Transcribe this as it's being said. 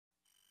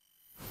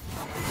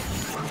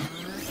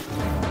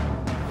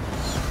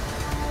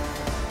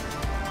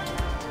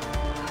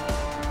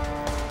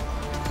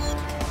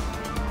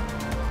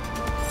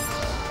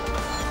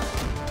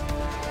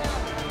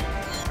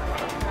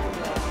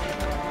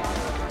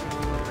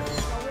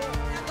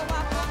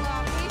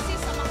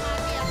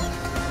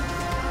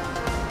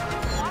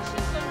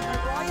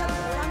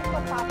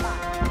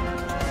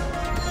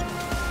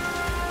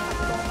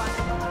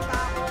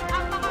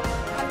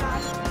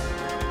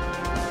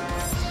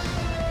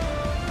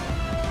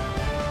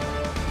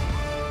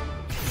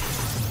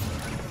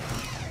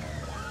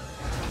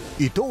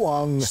Ito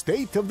ang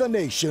State of the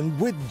Nation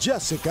with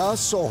Jessica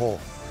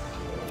Soho.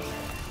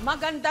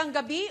 Magandang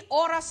gabi,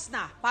 oras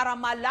na para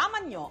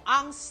malaman nyo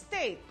ang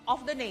State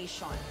of the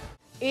Nation.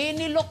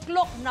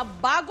 Iniluklok na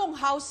bagong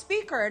House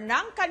Speaker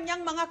ng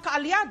kanyang mga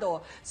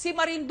kaalyado si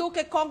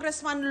Marinduque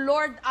Congressman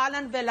Lord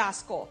Allan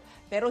Velasco.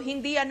 Pero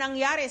hindi yan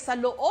nangyari sa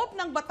loob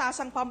ng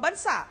Batasang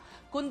Pambansa,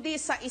 kundi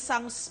sa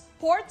isang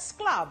sports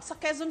club sa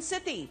Quezon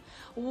City.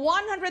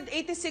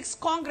 186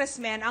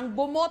 congressmen ang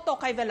bumoto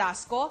kay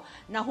Velasco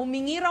na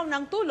humingi raw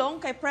ng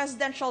tulong kay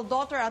presidential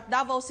daughter at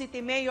Davao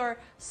City Mayor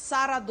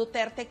Sara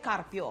Duterte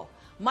Carpio.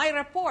 May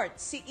report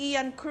si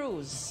Ian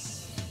Cruz.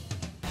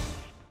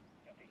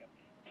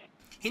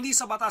 Hindi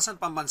sa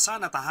Batasang Pambansa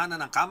na tahanan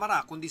ng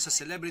Kamara kundi sa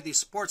Celebrity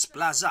Sports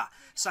Plaza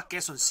sa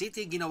Quezon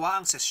City ginawa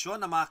ang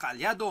sesyon ng mga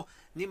kaalyado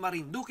ni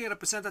Marinduque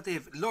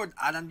Representative Lord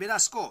Allan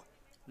Velasco.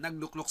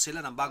 Nagluklok sila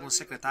ng bagong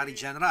Secretary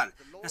General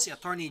na si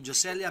Attorney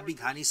Joselia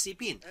Bighani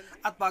Sipin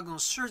at bagong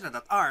Sergeant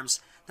at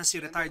Arms na si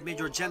Retired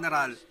Major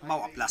General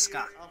Mau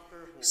Aplaska.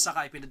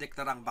 Saka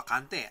ipinadeklarang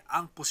bakante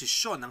ang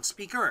posisyon ng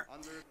Speaker.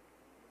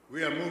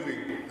 We are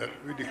moving that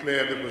we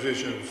declare the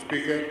position of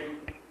Speaker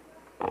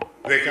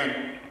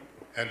vacant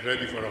and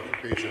ready for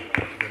occupation.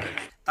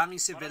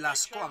 Tanging si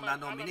Velasco ang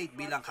nanominate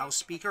bilang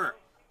House Speaker.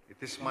 It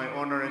is my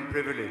honor and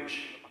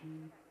privilege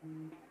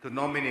to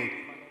nominate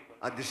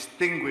a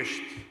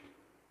distinguished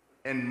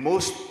and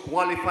most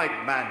qualified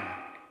man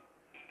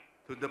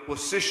to the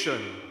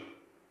position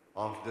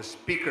of the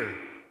Speaker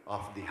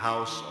of the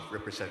House of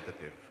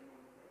Representatives.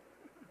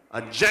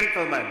 A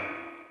gentleman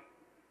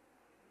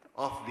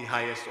of the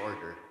highest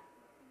order.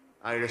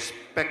 I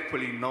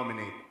respectfully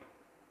nominate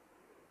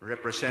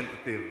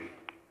Representative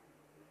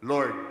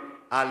Lord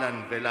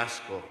Allan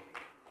Velasco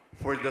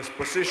for the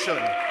position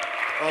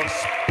of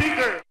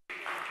Speaker.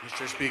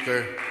 Mr.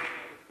 Speaker,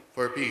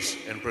 for peace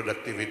and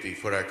productivity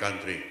for our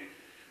country,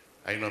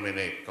 I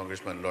nominate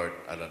Congressman Lord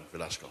Allan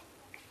Velasco.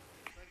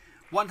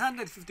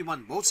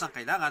 151 votes ang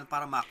kailangan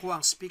para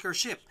makuha ang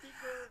speakership.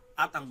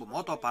 At ang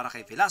bumoto para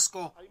kay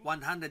Velasco,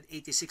 186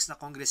 na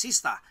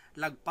kongresista,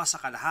 lagpas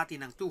sa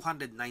kalahati ng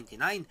 299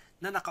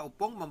 na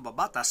nakaupong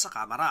mambabatas sa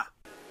Kamara.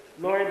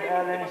 Lord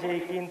Allan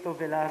J. Quinto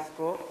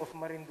Velasco of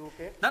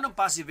Marinduque.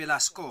 Nanumpa si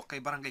Velasco kay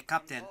Barangay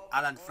Captain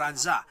Alan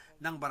Franza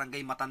ng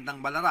Barangay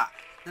Matandang Balara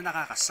na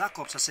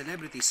nakakasakop sa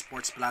Celebrity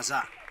Sports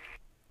Plaza.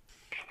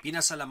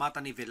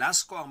 Pinasalamatan ni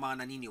Velasco ang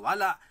mga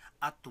naniniwala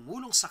at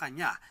tumulong sa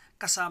kanya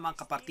kasama ang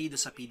kapartido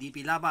sa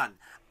PDP laban,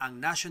 ang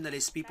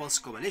Nationalist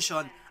People's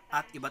Coalition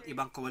at iba't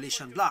ibang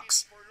coalition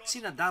blocks,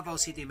 sina Davao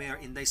City Mayor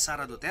Inday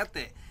Sara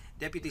Duterte,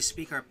 Deputy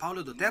Speaker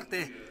Paulo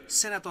Duterte,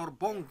 Senator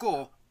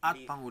Bongo at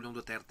Pangulong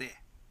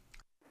Duterte.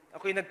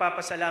 Ako'y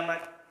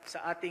nagpapasalamat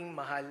sa ating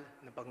mahal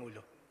na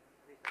Pangulo.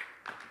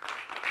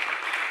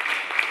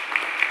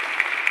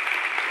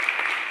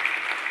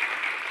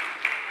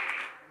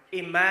 A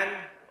man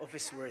of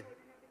his word.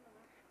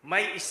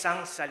 May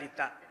isang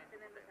salita.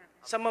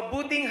 Sa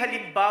mabuting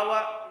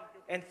halimbawa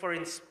and for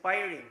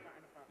inspiring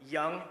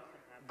young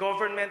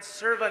government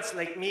servants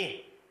like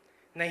me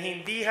na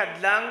hindi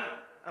hadlang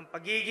ang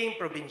pagiging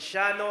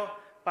probinsyano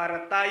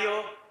para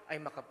tayo ay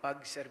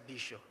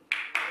makapagserbisyo.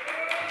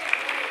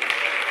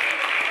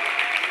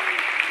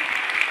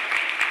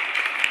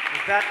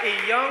 That a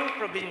young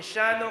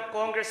probinsyano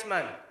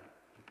congressman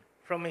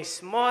from a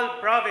small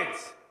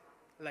province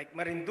like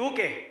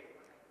Marinduque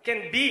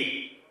can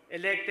be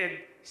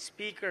elected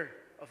Speaker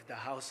of the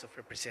House of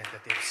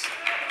Representatives.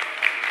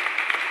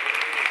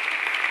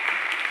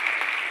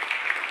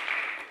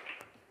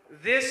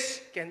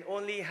 This can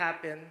only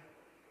happen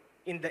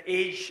in the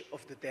age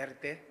of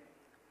Duterte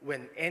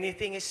when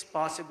anything is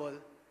possible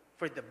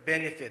for the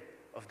benefit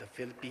of the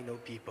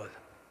Filipino people.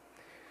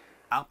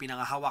 Ang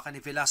pinangahawakan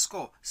ni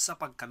Velasco sa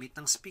pagkamit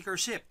ng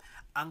speakership,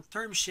 ang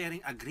term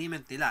sharing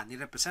agreement nila ni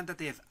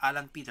Representative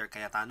Alan Peter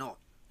Cayetano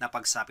na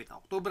pagsapit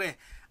ng Oktubre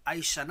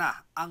ay siya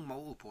na ang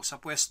mauupo sa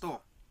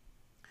pwesto.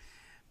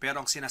 Pero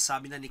ang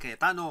sinasabi na ni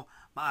Cayetano,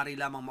 maaari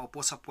lamang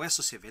maupo sa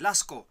pwesto si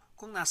Velasco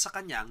kung nasa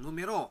kanya ang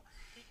numero.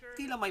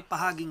 Tila may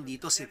pahaging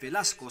dito si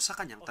Velasco sa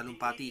kanyang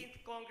talumpati.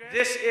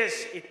 This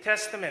is a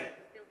testament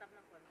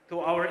to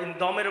our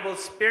indomitable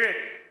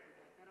spirit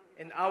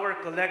and our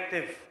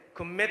collective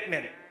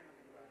commitment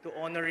to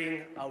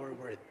honoring our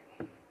word.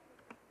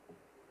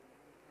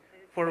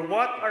 For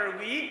what are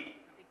we?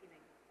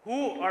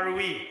 Who are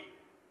we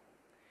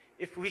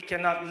if we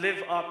cannot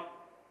live up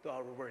to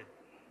our word?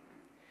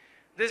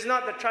 This is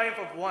not the triumph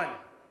of one.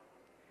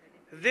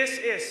 This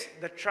is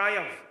the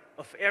triumph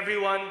of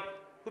everyone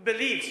who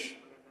believes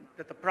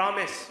that the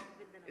promise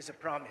is a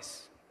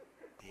promise.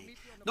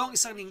 Noong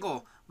isang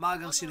linggo,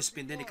 maagang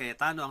sinuspinde ni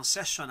Cayetano ang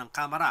sesyon ng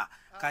Kamara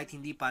kahit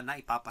hindi pa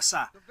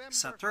naipapasa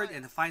sa third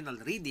and final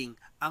reading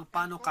ang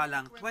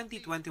panukalang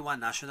 2021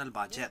 national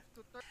budget.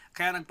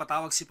 Kaya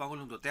nagpatawag si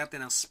Pangulong Duterte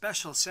ng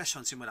special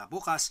session simula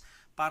bukas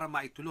para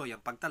maituloy ang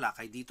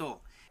pagtalakay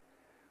dito.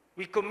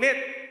 We commit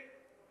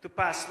to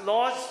pass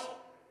laws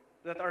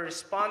that are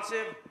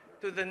responsive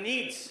to the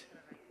needs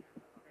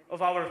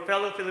of our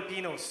fellow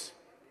Filipinos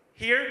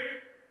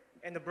here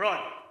and abroad.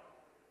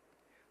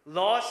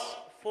 Laws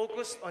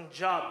focused on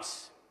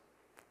jobs,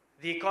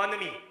 the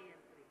economy,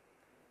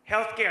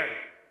 healthcare,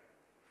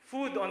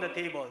 food on the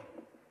table,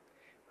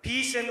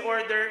 peace and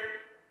order,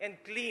 and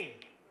clean,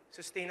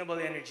 sustainable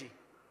energy.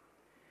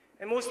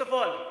 And most of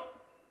all,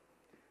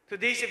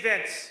 today's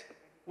events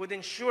would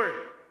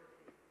ensure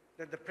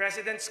that the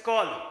President's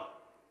call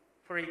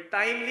for a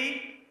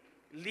timely,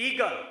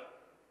 legal,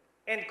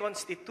 and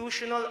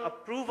constitutional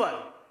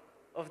approval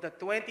of the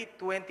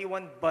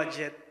 2021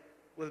 budget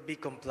will be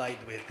complied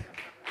with.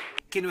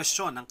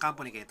 Kinwestiyon ng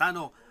kampo ni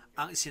Cayetano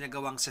ang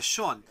isinagawang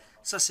sesyon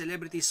sa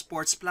Celebrity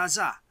Sports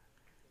Plaza,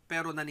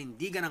 pero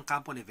nanindigan ng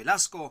kampo ni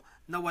Velasco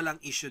na walang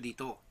issue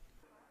dito.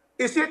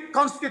 Is it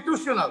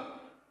constitutional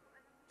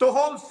to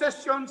hold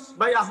sessions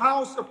by a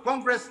House of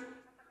Congress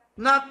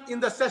not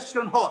in the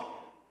session hall?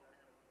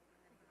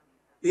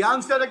 The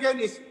answer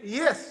again is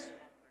yes.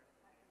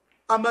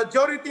 A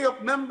majority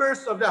of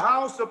members of the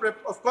House of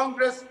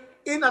Congress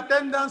in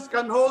attendance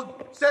can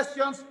hold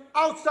sessions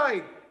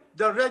outside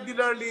the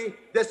regularly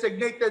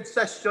designated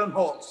session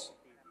halls.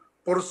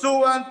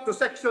 Pursuant to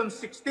Section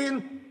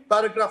 16,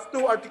 Paragraph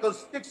 2, Article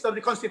 6 of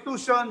the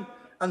Constitution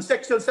and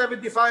Section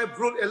 75,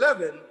 Rule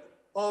 11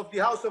 of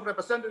the House of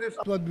Representatives.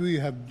 What we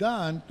have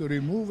done to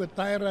remove a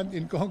tyrant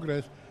in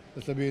Congress,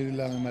 sasabihin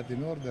nilang not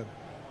in order.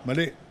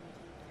 Mali.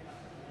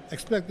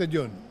 Expected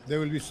yun. There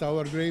will be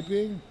sour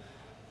graping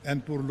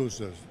and poor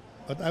losers.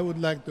 But I would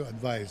like to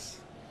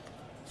advise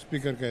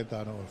Speaker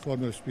Cayetano or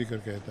former Speaker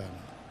Cayetano,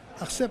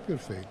 accept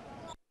your fate.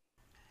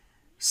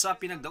 Sa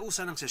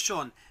pinagdausan ng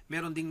sesyon,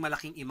 meron ding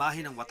malaking imahe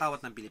ng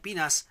watawat ng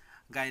Pilipinas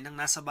gaya ng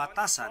nasa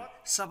batasan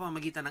sa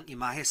pamamagitan ng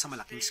imahe sa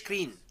malaking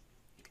screen.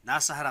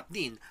 Nasa harap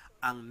din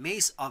ang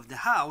Mace of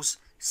the House,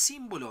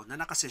 simbolo na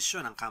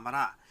nakasesyon ng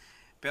Kamara.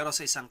 Pero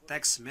sa isang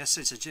text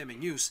message sa GMA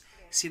News,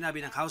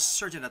 sinabi ng House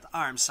Surgeon at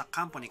Arms sa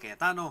kampo ni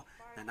Cayetano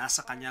na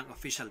nasa kanyang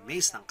official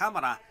mace ng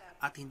Kamara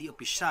at hindi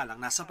opisyal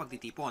ang nasa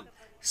pagtitipon.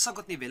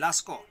 Sagot ni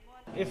Velasco.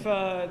 If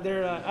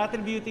they're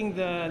attributing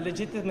the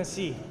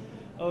legitimacy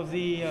of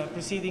the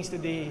proceedings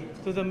today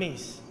to the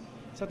mace,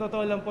 sa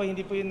totoo lang po,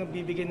 hindi po yun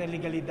nagbibigay ng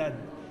legalidad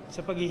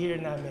sa pag-hear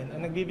namin.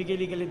 Ang nagbibigay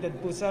legalidad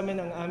po sa amin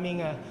ang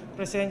aming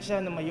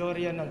presensya ng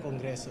mayorya ng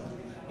Kongreso.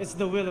 It's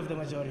the will of the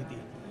majority.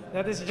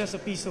 That is just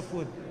a piece of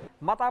wood.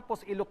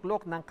 Matapos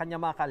iluklok ng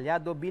kanyang mga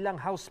kalyado bilang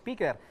House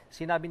Speaker,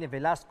 sinabi ni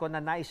Velasco na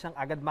nais siyang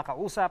agad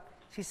makausap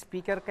si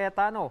Speaker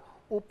Cayetano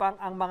upang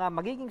ang mga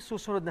magiging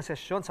susunod na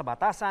sesyon sa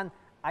batasan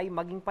ay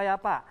maging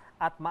payapa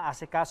at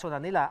maasikaso na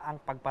nila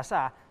ang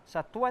pagpasa sa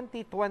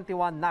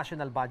 2021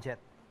 national budget.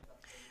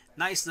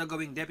 Nais na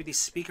gawing Deputy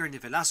Speaker ni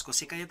Velasco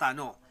si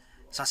Cayetano.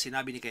 Sa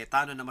sinabi ni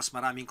Cayetano na mas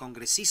maraming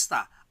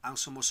kongresista ang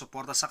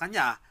sumusuporta sa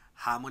kanya,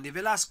 hamon ni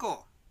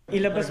Velasco.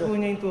 Ilabas po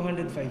niya yung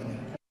 205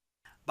 niya.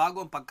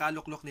 Bago ang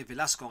pagkaluklok ni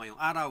Velasco ngayong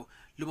araw,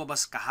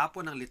 lumabas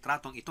kahapon ang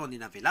litratong ito ni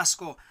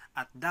Velasco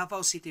at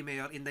Davao City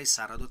Mayor Inday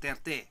Sara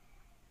Duterte.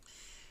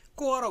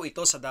 Kuha raw ito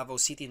sa Davao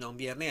City noong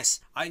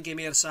Biyernes. Ayon kay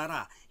Mayor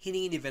Sara,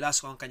 hiningi ni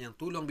Velasco ang kanyang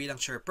tulong bilang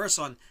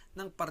chairperson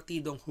ng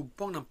partidong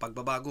hugpong ng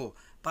pagbabago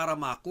para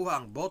makakuha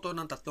ang boto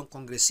ng 3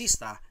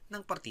 kongresista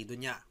ng partido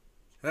niya.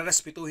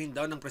 Rerespetuhin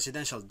daw ng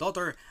presidential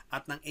daughter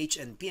at ng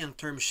HNP ang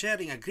term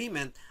sharing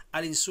agreement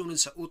alinsunod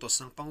sa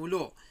utos ng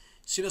Pangulo.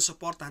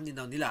 Sinusuportahan din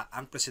daw nila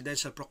ang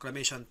Presidential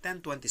Proclamation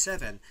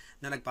 1027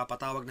 na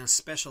nagpapatawag ng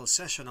special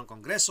session ng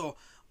Kongreso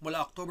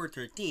mula October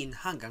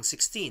 13 hanggang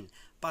 16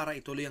 para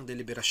ituloy ang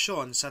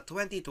deliberasyon sa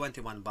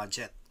 2021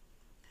 budget.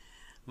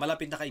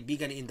 Malapit na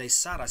kaibigan ni Inday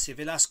Sara si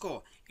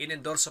Velasco.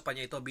 Inendorso pa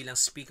niya ito bilang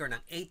Speaker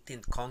ng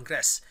 18th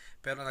Congress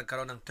pero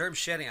nagkaroon ng term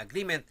sharing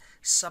agreement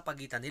sa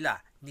pagitan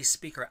nila ni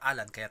Speaker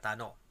Allan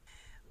Cayetano.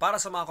 Para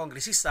sa mga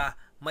kongresista,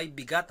 may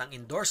bigat ang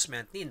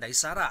endorsement ni Inday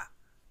Sara.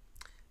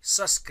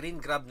 Sa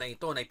screen grab na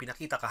ito na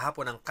ipinakita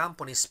kahapon ng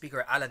kampo ni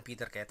Speaker Allan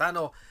Peter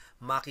Cayetano,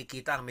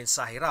 makikita ang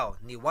mensahe raw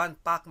ni One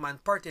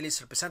Pacman Party List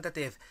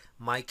Representative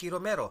Mikey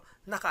Romero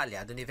na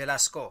kaalyado ni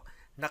Velasco.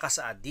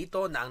 Nakasaad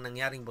dito na ang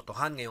nangyaring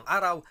botohan ngayong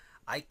araw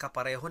ay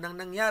kapareho ng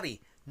nangyari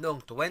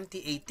noong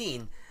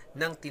 2018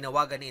 nang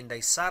tinawagan ni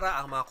Inday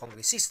Sara ang mga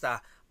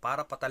kongresista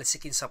para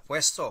patalsikin sa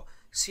pwesto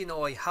si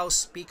nooy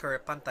House Speaker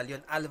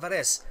Pantaleon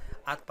Alvarez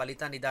at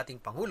palitan ni dating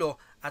Pangulo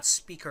at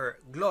Speaker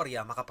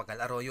Gloria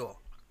Macapagal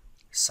Arroyo.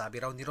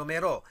 Sabi raw ni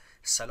Romero,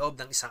 sa loob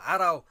ng isang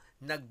araw,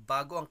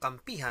 nagbago ang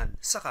kampihan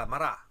sa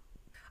Kamara.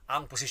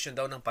 Ang posisyon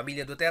daw ng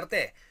pamilya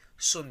Duterte,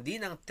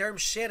 sundin ang term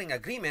sharing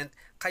agreement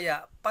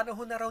kaya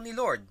panahon na raw ni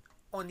Lord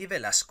o ni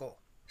Velasco.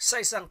 Sa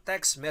isang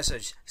text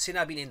message,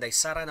 sinabi ni Inday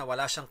Sara na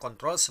wala siyang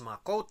kontrol sa mga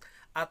quote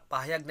at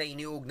pahayag na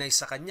iniugnay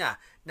sa kanya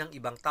ng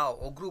ibang tao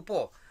o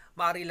grupo.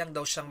 Maaari lang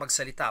daw siyang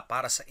magsalita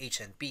para sa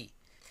HNP.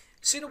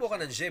 Sinubukan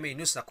ng GMA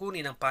News na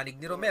kunin ang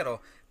panig ni Romero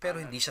pero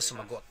hindi siya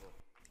sumagot.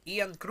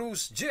 Ian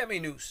Cruz,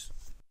 GMA News.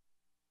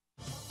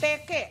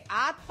 Peke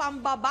at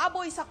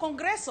pambababoy sa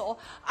Kongreso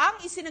ang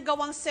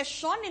isinagawang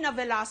sesyon ni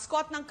Velasco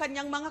at ng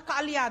kanyang mga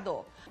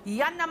kaalyado.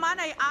 Yan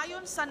naman ay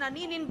ayon sa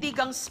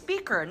naninindigang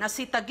speaker na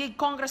si Taguig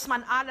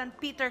Congressman Allan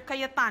Peter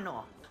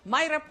Cayetano.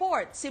 May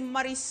report si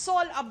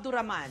Marisol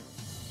Abduraman.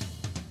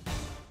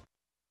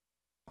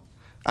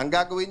 Ang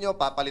gagawin nyo,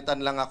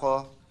 papalitan lang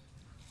ako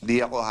Di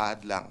ako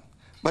hadlang.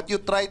 But you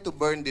try to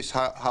burn this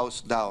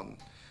house down,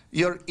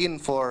 you're in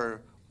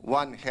for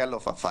one hell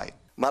of a fight.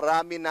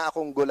 Marami na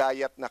akong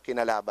gulayat na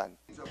kinalaban.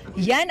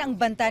 Yan ang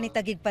banta ni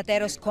Taguig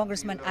Pateros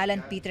Congressman Allan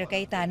Peter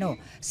Cayetano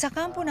sa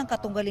kampo ng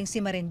katunggaling si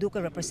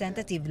Marinduque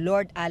Representative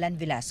Lord Allan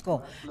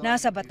Velasco.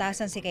 Nasa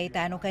Batasan si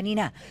Cayetano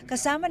kanina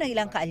kasama ng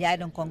ilang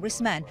kaalyadong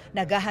congressman.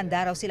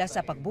 Naghahanda raw sila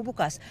sa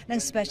pagbubukas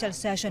ng special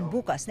session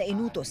bukas na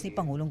inutos ni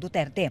Pangulong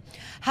Duterte.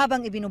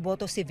 Habang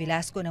ibinuboto si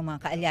Velasco ng mga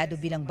kaalyado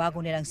bilang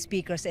bago nilang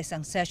speaker sa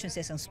isang session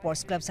sa isang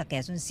sports club sa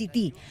Quezon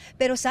City.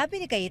 Pero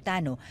sabi ni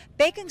Cayetano,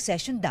 peking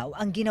session daw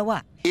ang ginawa.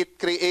 It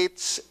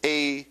creates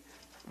a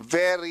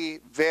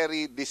very,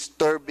 very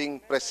disturbing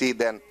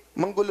precedent.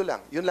 Manggulo lang.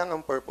 Yun lang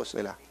ang purpose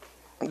nila.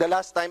 The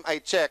last time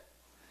I checked,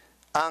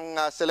 ang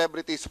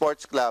Celebrity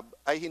Sports Club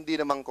ay hindi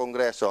namang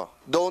kongreso.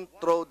 Don't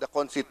throw the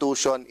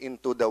Constitution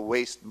into the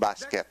waste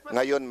basket.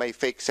 Ngayon may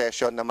fake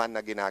session naman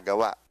na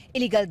ginagawa.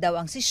 Iligal daw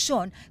ang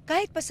sesyon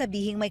kahit pa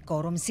sabihing may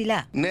quorum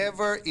sila.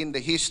 Never in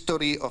the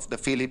history of the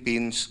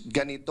Philippines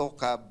ganito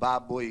ka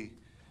baboy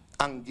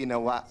ang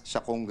ginawa sa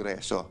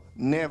kongreso.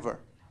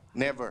 Never.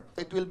 Never.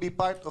 It will be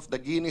part of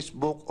the Guinness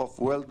Book of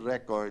World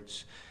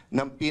Records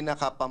ng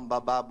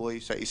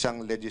pinakapambababoy sa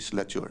isang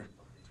legislature.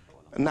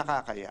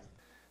 Nakakaya.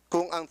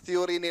 Kung ang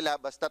theory nila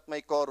basta't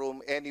may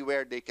quorum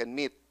anywhere they can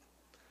meet,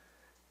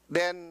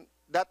 then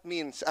that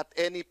means at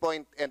any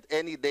point and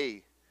any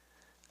day,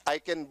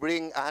 I can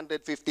bring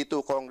 152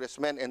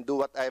 congressmen and do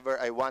whatever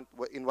I want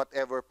in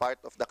whatever part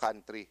of the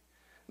country.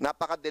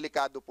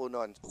 Napakadelikado po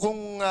nun.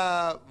 Kung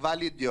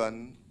valid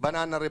yon,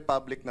 Banana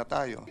Republic na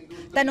tayo.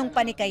 Tanong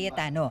pa ni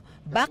Cayetano,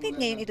 bakit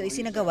ngayon ito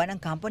isinagawa ng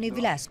kampo ni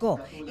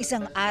Velasco?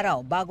 Isang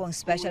araw bago ang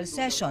special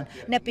session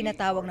na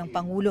pinatawag ng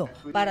Pangulo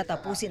para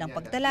tapusin ang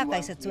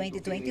pagtalakay sa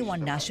 2021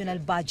 national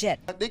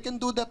budget. They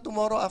can do that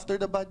tomorrow after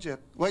the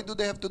budget. Why do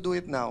they have to do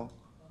it now?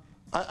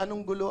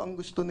 Anong gulo ang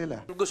gusto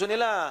nila? Gusto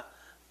nila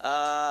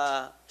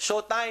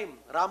showtime,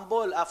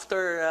 rumble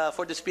after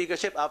for the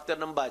speakership after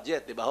ng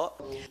budget, di ba ho?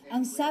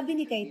 Ang sabi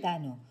ni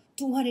Cayetano,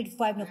 205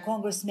 na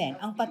congressmen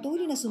ang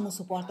patuloy na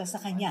sumusuporta sa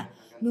kanya,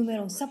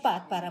 numerong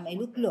sapat para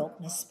mailuklok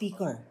na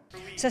speaker.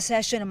 Sa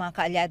session ng mga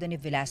kaalyado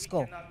ni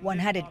Velasco,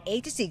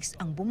 186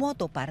 ang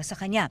bumoto para sa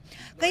kanya.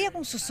 Kaya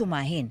kung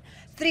susumahin,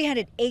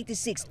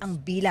 386 ang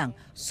bilang,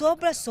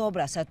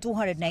 sobra-sobra sa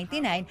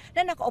 299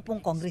 na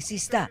nakaupong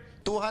kongresista.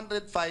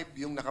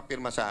 205 yung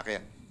nakapirma sa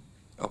akin.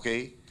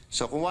 Okay?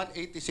 So kung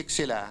 186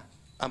 sila,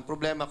 ang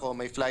problema ko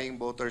may flying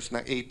voters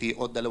na 80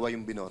 o dalawa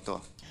yung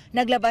binoto.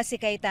 Naglabas si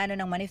Cayetano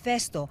ng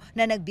manifesto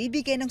na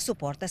nagbibigay ng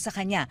suporta sa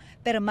kanya,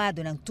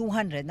 permado ng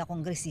 200 na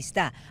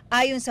kongresista.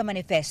 Ayon sa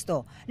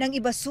manifesto, nang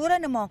ibasura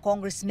ng mga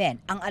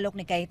congressmen ang alok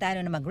ni Cayetano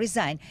na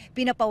mag-resign,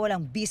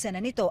 pinapawalang bisa na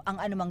nito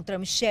ang anumang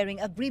term sharing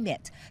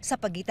agreement sa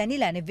pagitan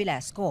nila ni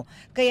Velasco.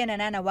 Kaya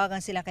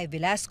nananawagan sila kay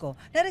Velasco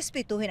na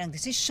respetuhin ang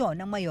desisyon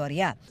ng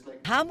mayorya.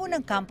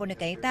 Hamon ng kampo ni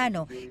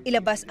Cayetano,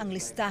 ilabas ang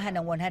listahan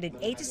ng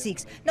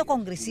 186 na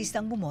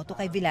kongresistang bumoto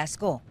kay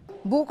Velasco.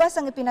 Bukas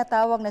ang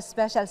ipinatawag na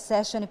special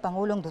session ni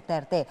Pangulong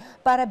Duterte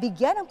para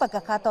bigyan ng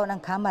pagkakataon ng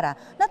Kamara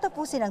na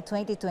tapusin ang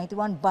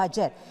 2021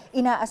 budget.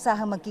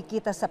 Inaasahang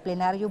magkikita sa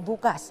plenaryo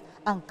bukas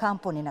ang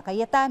kampo ni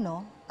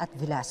Cayetano at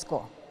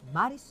Velasco.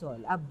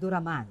 Marisol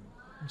Abduraman,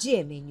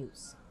 GMA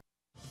News.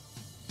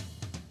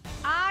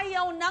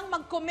 Ayaw nang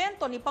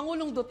magkomento ni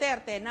Pangulong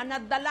Duterte na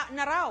nadala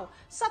na raw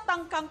sa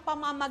tangkang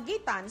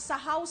pamamagitan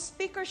sa House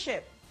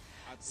Speakership.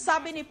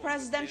 Sabi ni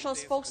Presidential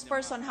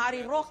Spokesperson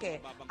Harry Roque,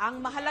 ang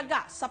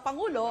mahalaga sa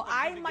Pangulo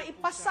ay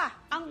maipasa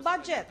ang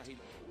budget.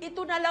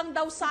 Ito na lang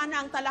daw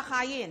sana ang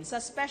talakayin sa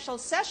special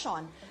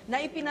session na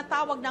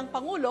ipinatawag ng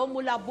Pangulo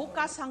mula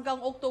bukas hanggang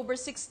October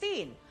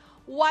 16.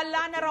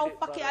 Wala na raw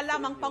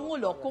pakialam ang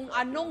Pangulo kung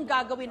anong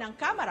gagawin ng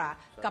Kamara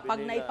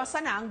kapag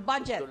naipasa na ang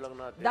budget.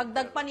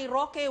 Dagdag pa ni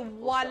Roque,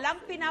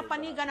 walang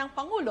pinapanigan ng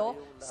Pangulo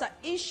sa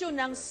issue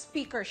ng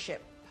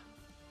speakership.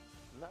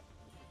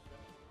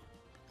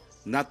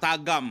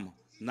 Natagam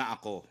na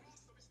ako.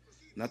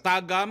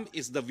 Natagam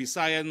is the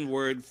Visayan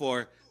word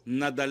for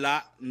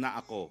nadala na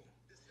ako.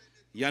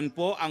 Yan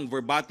po ang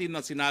verbatim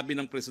na sinabi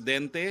ng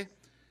Presidente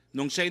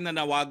nung siya'y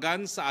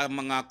nanawagan sa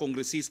mga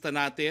kongresista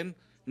natin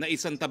na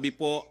isantabi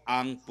po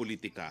ang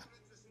politika.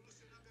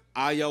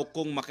 Ayaw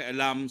kong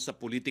makialam sa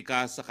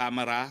politika sa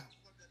Kamara.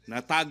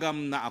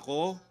 Natagam na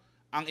ako.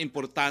 Ang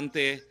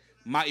importante,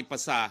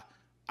 maipasa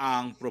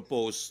ang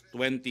proposed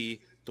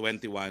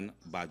 2021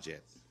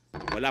 budget.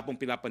 Wala pong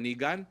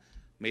pinapanigan.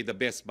 May the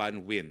best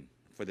man win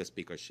for the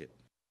speakership.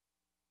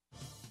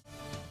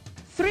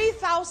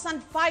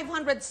 3,564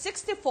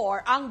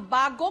 ang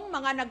bagong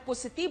mga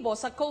nagpositibo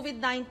sa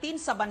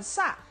COVID-19 sa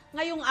bansa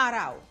ngayong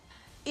araw.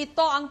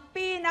 Ito ang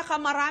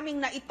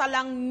pinakamaraming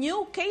naitalang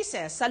new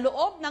cases sa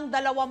loob ng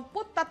 23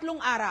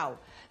 araw.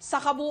 Sa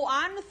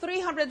kabuuan,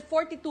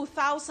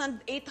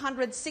 342,816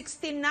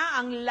 na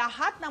ang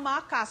lahat ng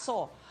mga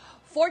kaso.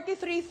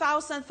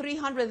 43,332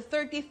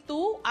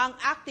 ang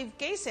active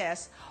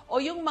cases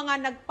o yung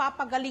mga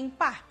nagpapagaling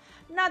pa.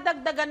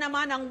 Nadagdagan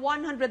naman ng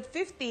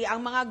 150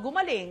 ang mga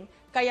gumaling,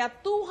 kaya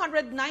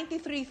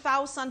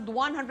 293,152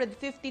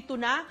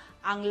 na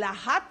ang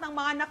lahat ng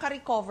mga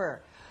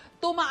nakarecover.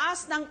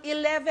 Tumaas ng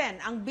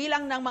 11 ang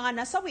bilang ng mga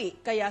nasawi,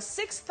 kaya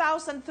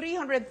 6,332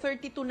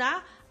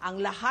 na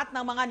ang lahat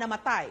ng mga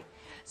namatay.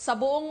 Sa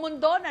buong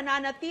mundo,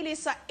 nananatili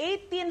sa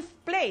 18th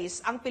place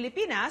ang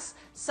Pilipinas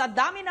sa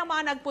dami ng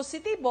mga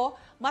nagpositibo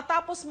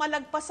matapos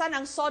malagpasan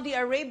ang Saudi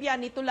Arabia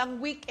nito lang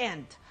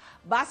weekend.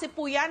 Base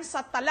po yan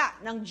sa tala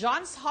ng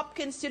Johns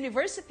Hopkins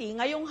University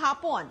ngayong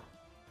hapon.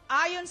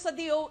 Ayon sa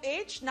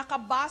DOH,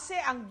 nakabase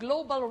ang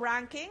global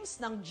rankings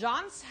ng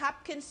Johns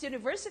Hopkins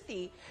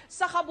University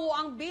sa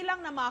kabuuang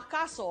bilang ng mga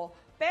kaso,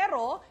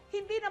 pero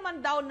hindi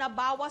naman daw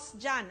nabawas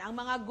dyan ang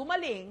mga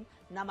gumaling,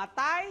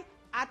 namatay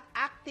at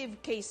active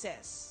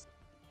cases.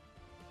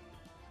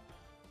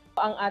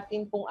 Ang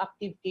ating pong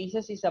active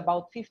cases is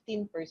about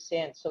 15%.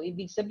 So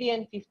ibig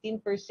sabihin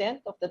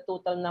 15% of the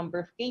total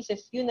number of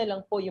cases, yun na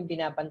lang po yung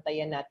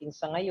binabantayan natin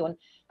sa ngayon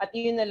at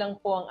yun na lang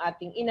po ang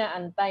ating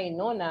inaantay,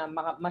 no, na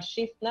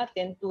ma-shift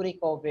natin to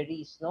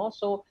recoveries, no.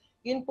 So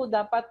yun po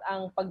dapat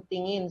ang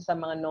pagtingin sa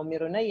mga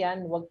numero na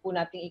yan. Huwag po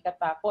nating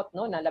ikatakot,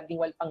 no, na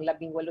 18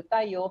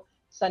 tayo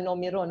sa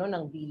numero, no,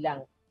 ng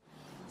bilang.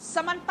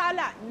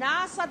 Samantala,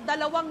 nasa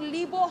 2,000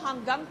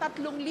 hanggang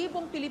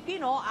 3,000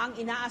 Pilipino ang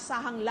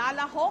inaasahang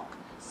lalahok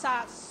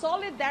sa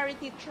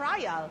Solidarity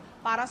Trial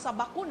para sa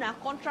bakuna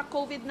kontra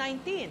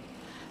COVID-19.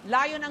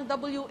 Layo ng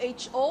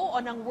WHO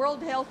o ng World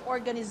Health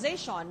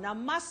Organization na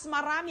mas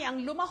marami ang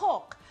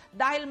lumahok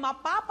dahil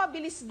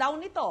mapapabilis daw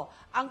nito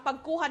ang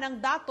pagkuha ng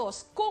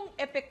datos kung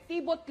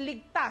epektibo't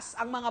ligtas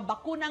ang mga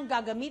bakunang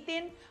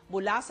gagamitin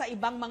mula sa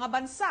ibang mga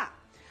bansa.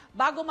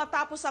 Bago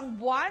matapos ang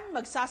buwan,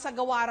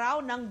 magsasagawa raw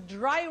ng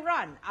dry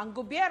run ang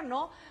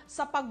gobyerno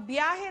sa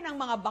pagbiyahe ng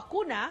mga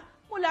bakuna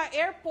mula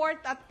airport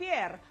at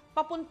pier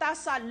papunta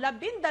sa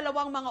 12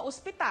 mga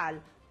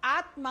ospital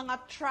at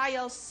mga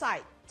trial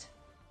site.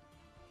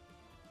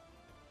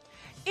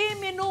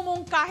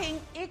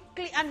 Iminumungkahing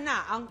iklian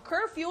na ang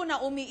curfew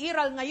na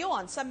umiiral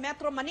ngayon sa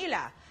Metro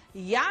Manila.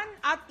 Yan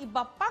at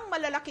iba pang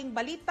malalaking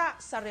balita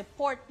sa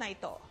report na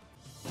ito.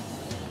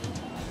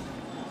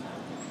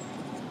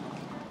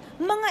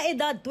 Mga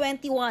edad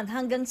 21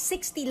 hanggang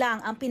 60 lang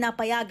ang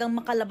pinapayagang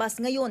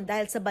makalabas ngayon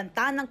dahil sa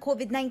banta ng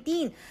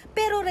COVID-19.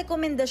 Pero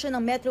rekomendasyon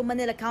ng Metro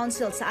Manila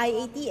Council sa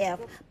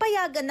IATF,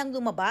 payagan nang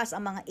lumabas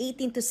ang mga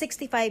 18 to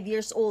 65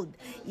 years old.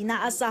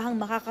 Inaasahang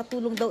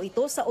makakatulong daw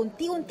ito sa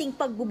unti-unting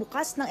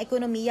pagbubukas ng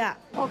ekonomiya.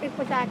 Okay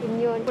po sa akin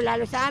yun.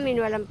 Lalo sa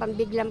amin, walang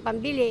pambiglang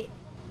pambili.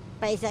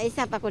 Pa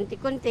isa-isa, pa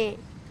kunti-kunti.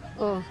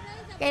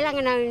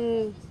 Kailangan ng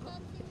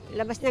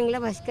labas ng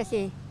labas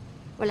kasi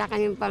wala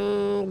kaming pang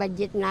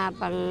budget na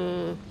pang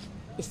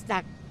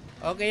stock.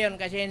 Okay yun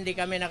kasi hindi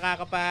kami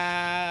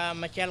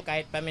nakakapamasyal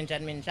kahit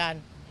paminsan-minsan.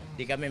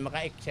 Hindi kami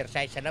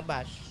maka-exercise sa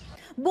labas.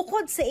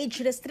 Bukod sa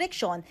age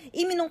restriction,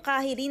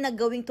 iminungkahi rin na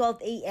gawing 12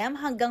 a.m.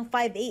 hanggang 5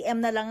 a.m.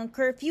 na lang ang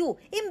curfew,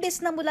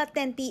 imbes na mula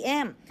 10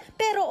 p.m.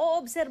 Pero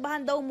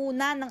oobserbahan daw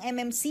muna ng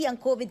MMC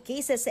ang COVID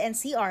cases sa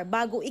NCR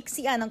bago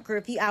iksian ang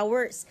curfew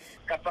hours.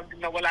 Kapag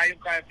nawala yung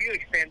curfew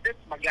extended,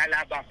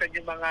 maglalabasan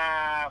yung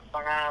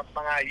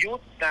mga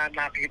youth na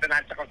nakikita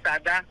natin sa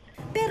kalsada.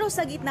 Pero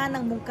sa gitna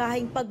ng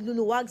mungkahing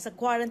pagluluwag sa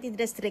quarantine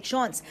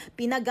restrictions,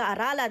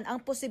 pinag-aaralan ang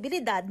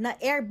posibilidad na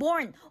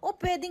airborne o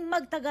pwedeng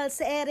magtagal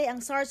sa ere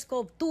ang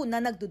SARS-CoV-2 na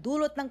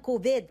nagdudulot ng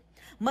COVID.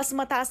 Mas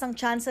mataas ang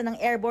tsansa ng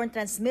airborne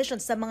transmission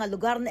sa mga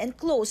lugar na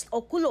enclosed o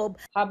kulob.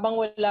 Habang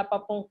wala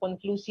pa pong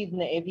conclusive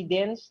na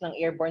evidence ng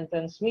airborne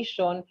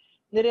transmission,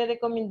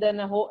 nirerekomenda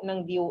na ho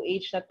ng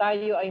DOH na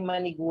tayo ay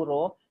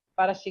maniguro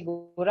para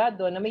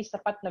sigurado na may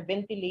sapat na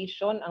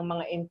ventilation ang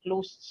mga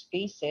enclosed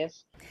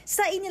spaces.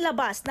 Sa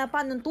inilabas na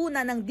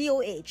panuntunan ng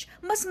DOH,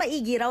 mas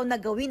maigi raw na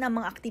gawin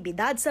ang mga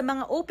aktibidad sa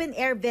mga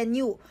open-air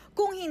venue.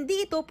 Kung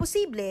hindi ito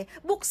posible,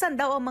 buksan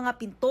daw ang mga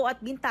pinto at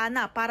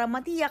bintana para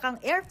matiyak ang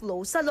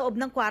airflow sa loob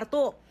ng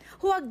kwarto.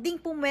 Huwag ding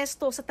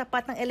pumwesto sa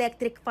tapat ng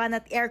electric fan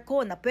at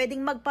aircon na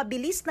pwedeng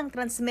magpabilis ng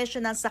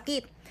transmission ng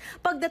sakit.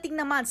 Pagdating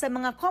naman sa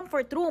mga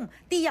comfort room,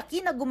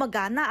 tiyakin na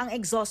gumagana ang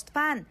exhaust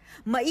fan.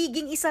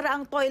 Maiging isara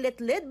ang toilet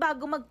lid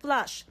bago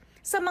mag-flush.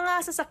 Sa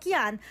mga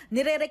sasakyan,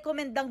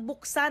 nirerekomendang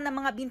buksan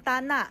ang mga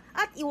bintana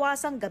at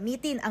iwasang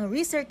gamitin ang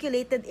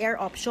recirculated air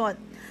option.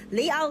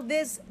 Lay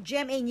Alves,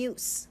 GMA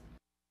News.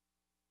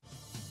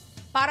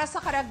 Para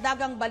sa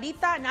karagdagang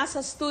balita,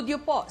 nasa studio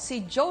po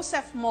si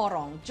Joseph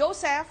Morong.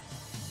 Joseph?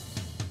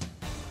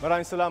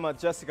 Maraming salamat,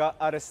 Jessica.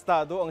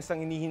 Arestado ang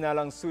isang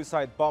hinihinalang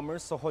suicide bomber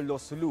sa Jolo,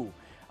 Sulu.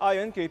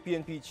 Ayon kay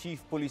PNP Chief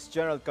Police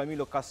General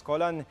Camilo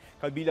Cascolan,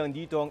 kabilang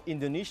dito ang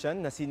Indonesian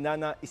na si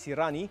Nana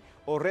Isirani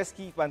o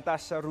Reski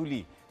Fantasia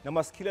Ruli, na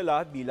mas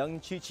kilala bilang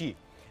Chichi.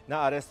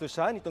 Naaresto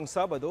siya nitong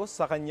Sabado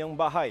sa kanyang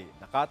bahay.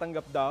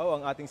 Nakatanggap daw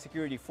ang ating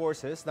security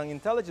forces ng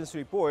intelligence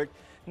report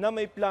na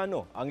may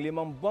plano ang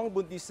 5 buwang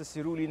buntis sa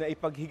si Ruli na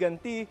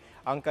ipaghiganti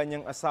ang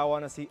kanyang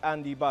asawa na si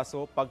Andy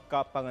Baso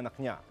pagkapanganak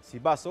niya. Si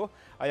Baso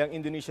ay ang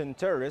Indonesian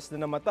terrorist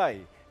na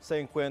namatay sa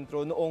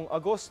engkwentro noong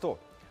Agosto.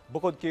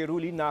 Bukod kay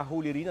Ruli,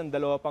 nahuli rin ang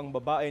 2 pang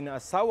babae na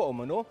asawa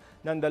umano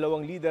ng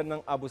 2 leader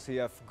ng Abu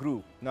Sayyaf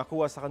group.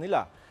 Nakuha sa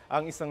kanila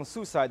ang isang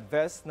suicide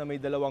vest na may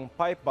 2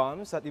 pipe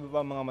bombs at iba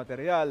pang mga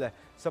material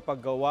sa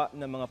paggawa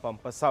ng mga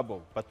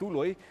pampasabog.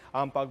 Patuloy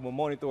ang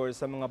pagmomonitor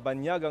sa mga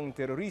banyagang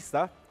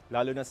terorista,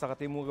 lalo na sa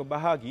katimugang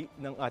bahagi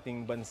ng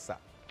ating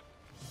bansa.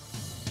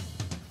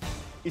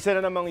 Isa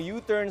na namang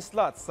U-turn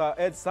slot sa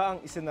EDSA ang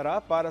isinara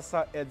para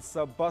sa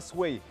EDSA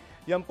Busway.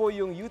 Yan po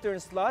yung U-turn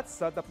slot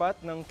sa tapat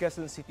ng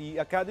Quezon City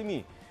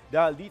Academy.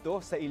 Dahil dito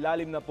sa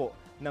ilalim na po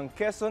ng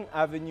Quezon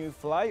Avenue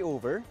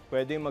flyover,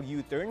 pwedeng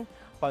mag-U-turn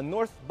pa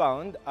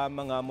northbound ang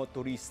mga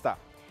motorista.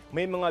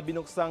 May mga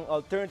binuksang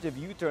alternative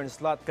U-turn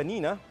slot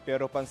kanina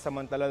pero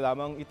pansamantala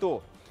lamang ito.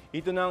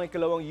 Ito na ang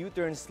ikalawang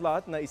U-turn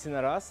slot na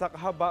isinara sa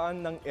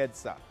kahabaan ng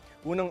EDSA.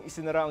 Unang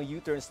isinara ang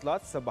U-turn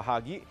slot sa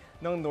bahagi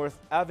ng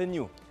North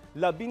Avenue.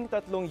 13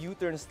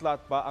 U-turn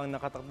slot pa ang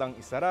nakatakdang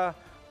isara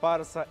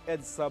para sa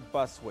EDSA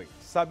Busway.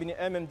 Sabi ni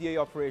MMDA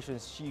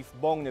Operations Chief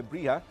Bong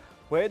Nebriha,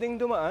 pwedeng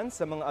dumaan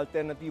sa mga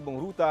alternatibong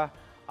ruta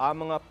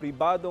ang mga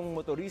pribadong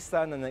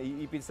motorista na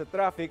naiipit sa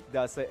traffic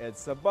dahil sa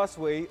EDSA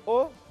Busway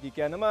o di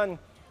kaya naman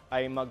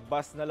ay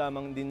mag-bus na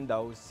lamang din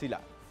daw sila.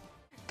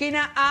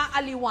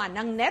 Kinaaaliwan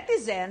ng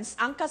netizens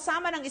ang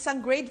kasama ng isang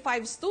grade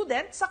 5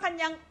 student sa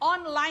kanyang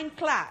online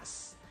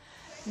class.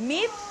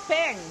 Meet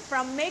Peng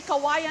from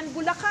Maykawayan,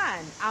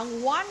 Bulacan, ang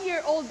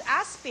 1-year-old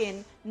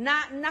Aspin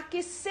na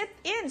naki-sit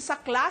in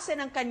sa klase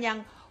ng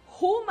kanyang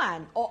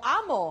human o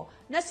amo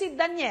na si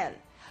Daniel.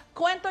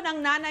 Kwento ng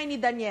nanay ni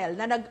Daniel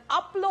na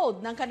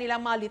nag-upload ng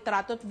kanilang mga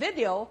litrato at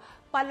video,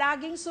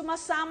 palaging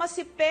sumasama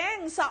si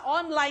Peng sa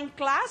online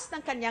class ng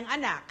kanyang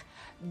anak.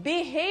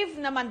 Behave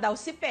naman daw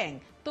si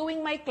Peng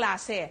tuwing may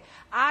klase.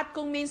 At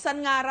kung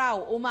minsan nga raw,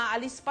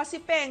 umaalis pa si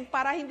Peng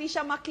para hindi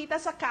siya makita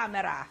sa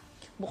camera.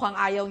 Mukhang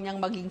ayaw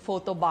niyang maging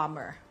photo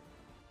bomber.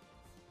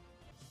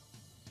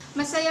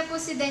 Masaya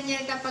po si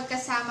Daniel kapag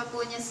kasama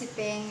po niya si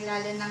Peng,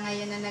 lalo na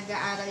ngayon na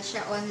nag-aaral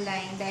siya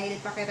online dahil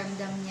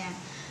pakiramdam niya.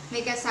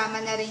 May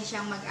kasama na rin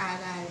siyang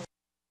mag-aral.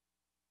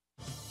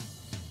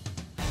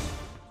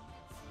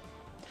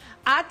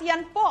 At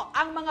yan po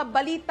ang mga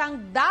balitang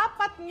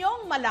dapat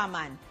niyong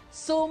malaman.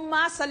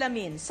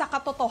 Sumasalamin sa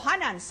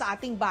katotohanan sa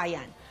ating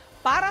bayan.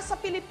 Para sa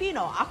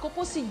Pilipino, ako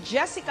po si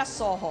Jessica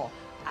Soho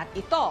at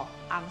ito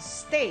ang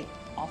State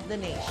of the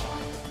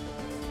Nation.